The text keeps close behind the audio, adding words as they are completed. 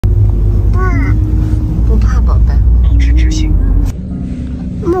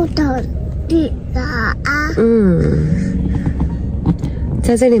地的啊。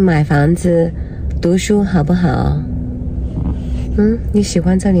在这里买房子、读书好不好？你喜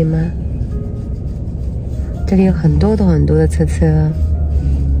欢这里吗？这里有很多的车车，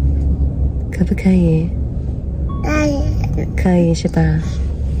可不可以？可以是吧？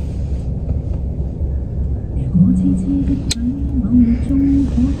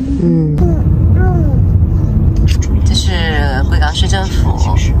这是贵港市政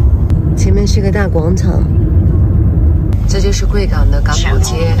府，前面是个大广场，这就是贵港的港口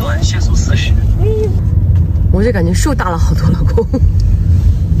街。我就感觉树大了好多了，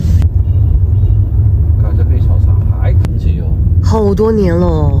这个草场还很久哟，好多年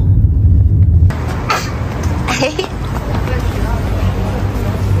了。嘿，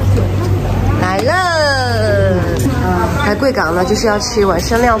来了！来贵港呢，就是要吃一碗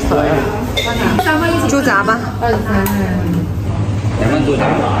生料粉，猪杂吧。2份猪杂，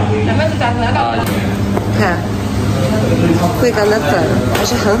看，贵港的粉还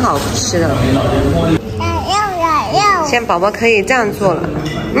是很好吃的。现在宝宝可以这样做了。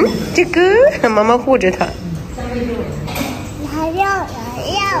这个妈妈护着他。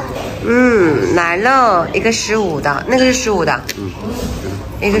来了，一个15的，那个是15的，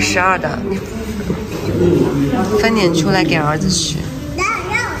一个12的，分点出来给儿子吃。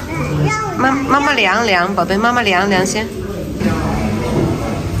妈妈凉凉，宝贝，妈妈凉凉先。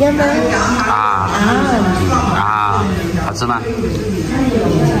要吗？好吃吗？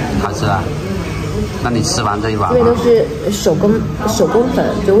好吃啊！那你吃完这一碗。因为都是手工粉，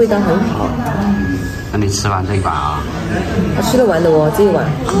就味道很好。那你吃完这一碗啊？我吃得完的哦，这一碗。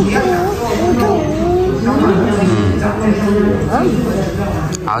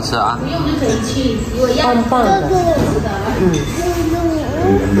好吃啊！棒棒的。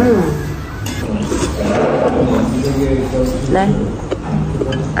来，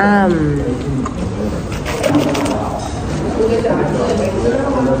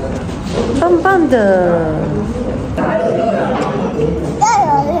棒棒的。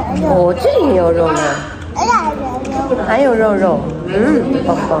哦，这里也有肉呢，还有肉，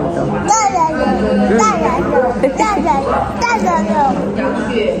棒棒的。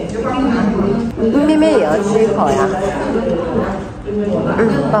妹妹也要吃一口呀。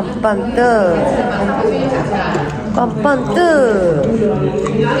棒棒的，棒棒的。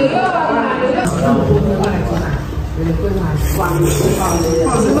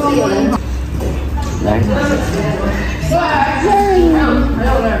来。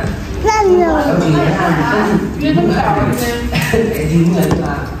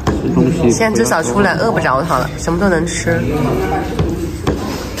现在至少出来饿不着他了，什么都能吃，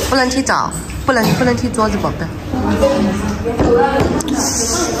不能踢澡，不能踢桌子，宝贝。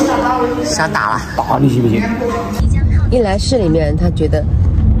想打了，打你行不行？一来市里面，他觉得，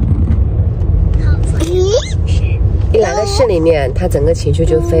一来到市里面，他整个情绪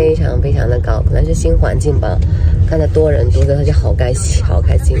就非常的高，可能是新环境吧。看到多人多的，他就好开心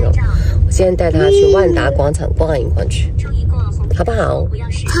哦！我现在带他去万达广场逛一逛去，好不好？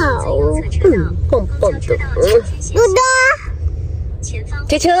好，棒棒的，嘟嘟，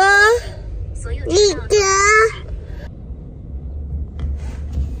车车，你的，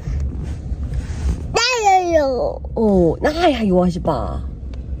那也有哦，那还有是吧？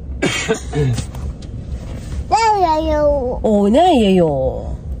那也有哦，那也有。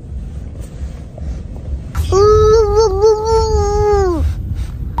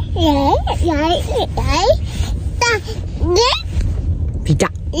比较。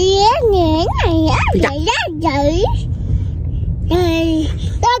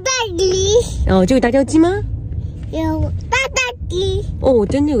哦，这有大雕鸡吗？有大鸡。哦，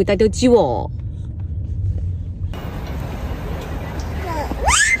真的有大雕鸡哦。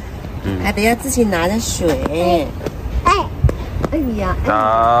还得要自己拿着水。哎呀，走。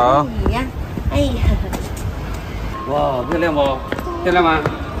哎呀。哇，漂亮不？漂亮吗？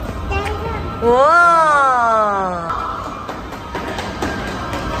哇！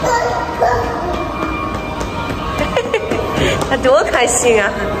他多开心啊！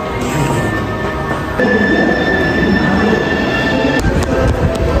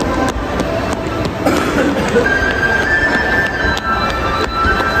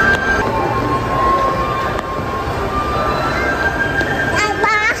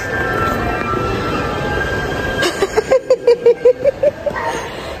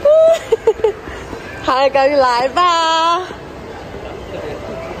好，赶紧来吧！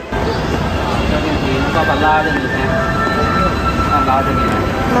爸爸拉着你呢，拉着你。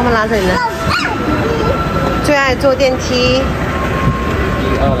妈妈拉着你呢。最爱坐电梯。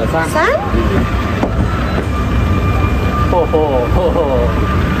1、2、3。3。吼吼吼吼！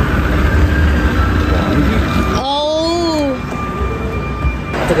哦，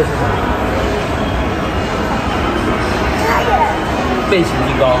这个是什么？变形金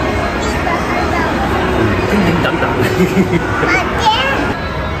刚。叮叮当当。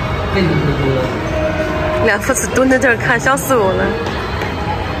变形金刚。两父子蹲在这儿看，笑死我了。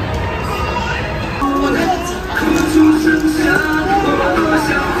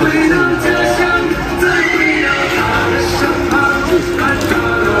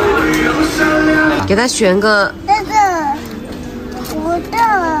给他选个这个红的，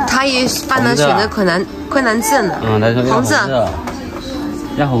他也犯了选择困难症了。嗯，他说要红色，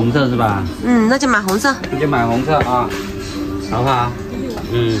要红色是吧？嗯，那就买红色。那就买红色啊，好不好？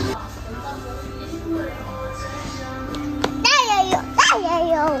嗯。大也有，大也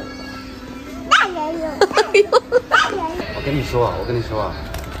有，大也有，大也有。我跟你说，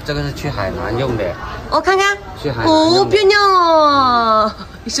这个是去海南用的。我看看，去海南用的。哦，漂亮哦！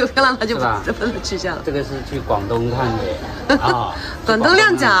你说漂亮，他就不能取消了。这个是去广东看的啊，广东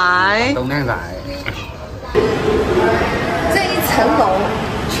靓仔。广东靓仔。这一层楼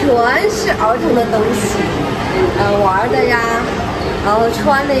全是儿童的东西，玩的呀，然后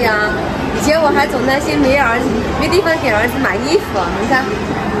穿的呀。以前我还总担心没地方给儿子买衣服，你看，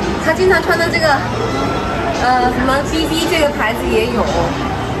他经常穿的这个，什么 BB 这个牌子也有，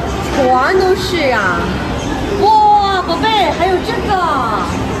全都是呀。哇，宝贝，还有这个，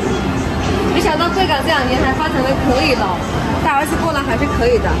没想到贵港这2年还发展的可以了，带儿子过来还是可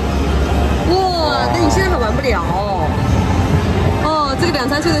以的。哇，那你现在还玩不了哦。这个2、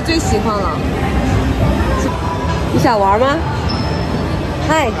3岁的最喜欢了。你想玩吗？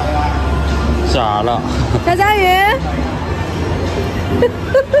嗨，傻了。小佳宇，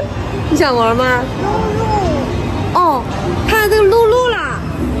你想玩吗？哦，看到这个露露啦。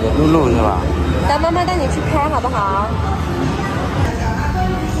露露是吧？带妈妈带你去拍好不好？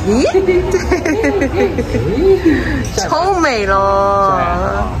咦，超美咯！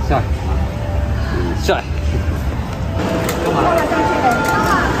帅。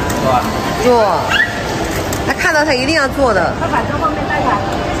坐，他看到他一定要坐的。快把这方面带来。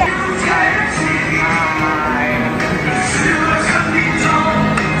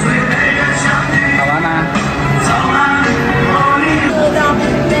好玩吗？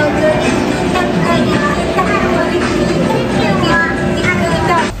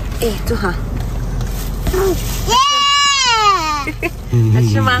哎，坐好。耶！好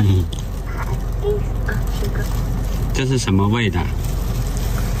吃吗？啊，吃个。这是什么味的？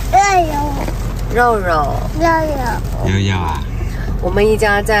肉。肉啊！我们一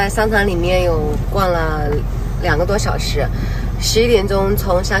家在商场里面有逛了2个多小时，11点钟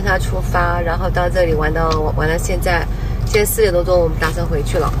从乡下出发，然后到这里玩到现在4点多钟，我们打算回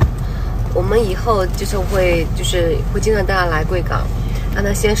去了。我们以后会经常带他来贵港，让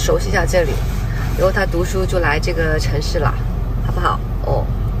他先熟悉一下这里，以后他读书就来这个城市了，好不好？哦，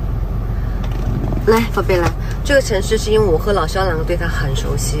来，宝贝来。这个城市是因为我和老肖2个对它很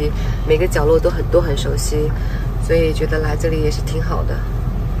熟悉，每个角落都很熟悉，所以觉得来这里也是挺好的。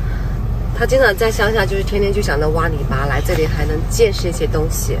他经常在乡下天天就想着挖泥巴，来这里还能见识一些东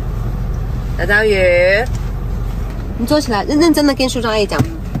西。小章鱼，你坐起来，认真的跟叔叔阿姨讲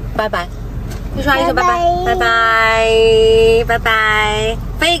拜拜，跟叔叔阿姨说拜拜，拜拜，拜拜，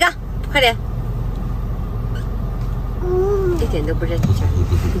飞一个，快点，一点都不认真。